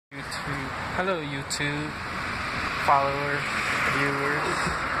Hello YouTube followers, viewers.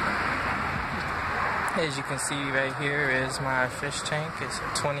 As you can see right here is my fish tank. It's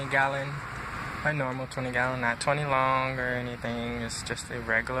a 20-gallon, a normal 20-gallon, not 20 long or anything. It's just a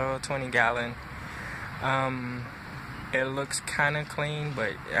regular 20-gallon. It looks kind of clean,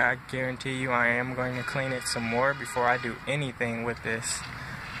 but I guarantee you I am going to clean it some more before I do anything with this.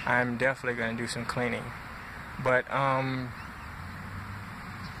 I'm definitely going to do some cleaning. But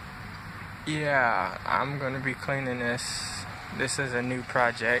yeah, I'm going to be cleaning this. This is a new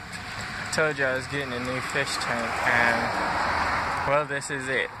project. I told you I was getting a new fish tank, and well, this is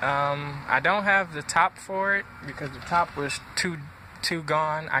it. I don't have the top for it because the top was too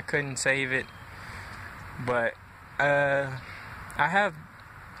gone. I couldn't save it. But I have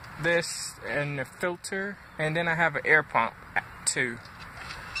this and the filter, and then I have an air pump too.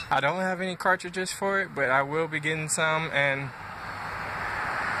 I don't have any cartridges for it, but I will be getting some, and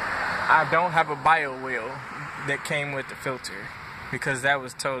I don't have a bio wheel that came with the filter because that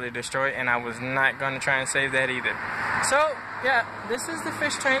was totally destroyed, and I was not going to try and save that either. So yeah, this is the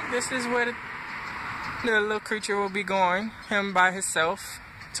fish tank. This is where the little creature will be going, him by himself,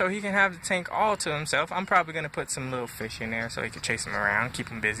 so he can have the tank all to himself. I'm probably going to put some little fish in there so he can chase him around, keep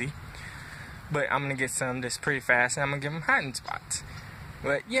him busy. But I'm going to get some that's pretty fast, and I'm going to give him hiding spots.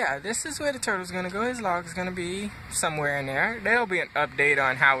 But yeah, this is where the turtle's going to go. His log is going to be somewhere in there. There'll be an update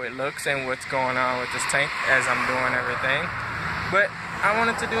on how it looks and what's going on with this tank as I'm doing everything. But I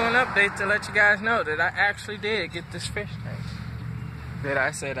wanted to do an update to let you guys know that I actually did get this fish tank that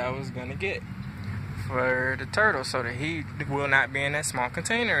I said I was going to get for the turtle, so that he will not be in that small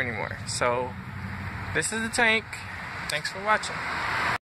container anymore. So this is the tank. Thanks for watching.